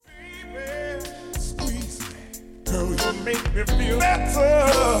You make me feel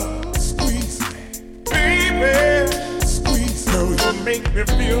better. Squeeze me, baby. Squeeze. You make me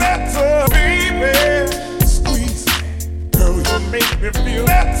feel better, baby. Squeeze me. You make me feel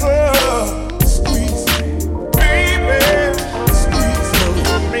better. Squeeze me, baby. Squeeze.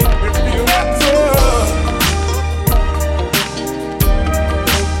 You make me feel better.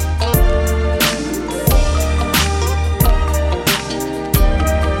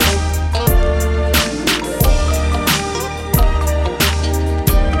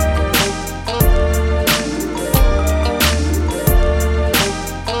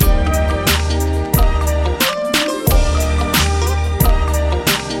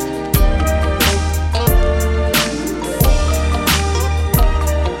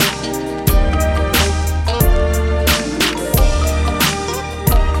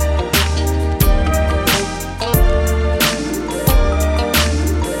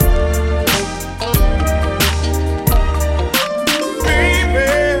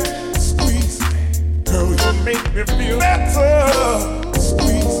 Make me feel better.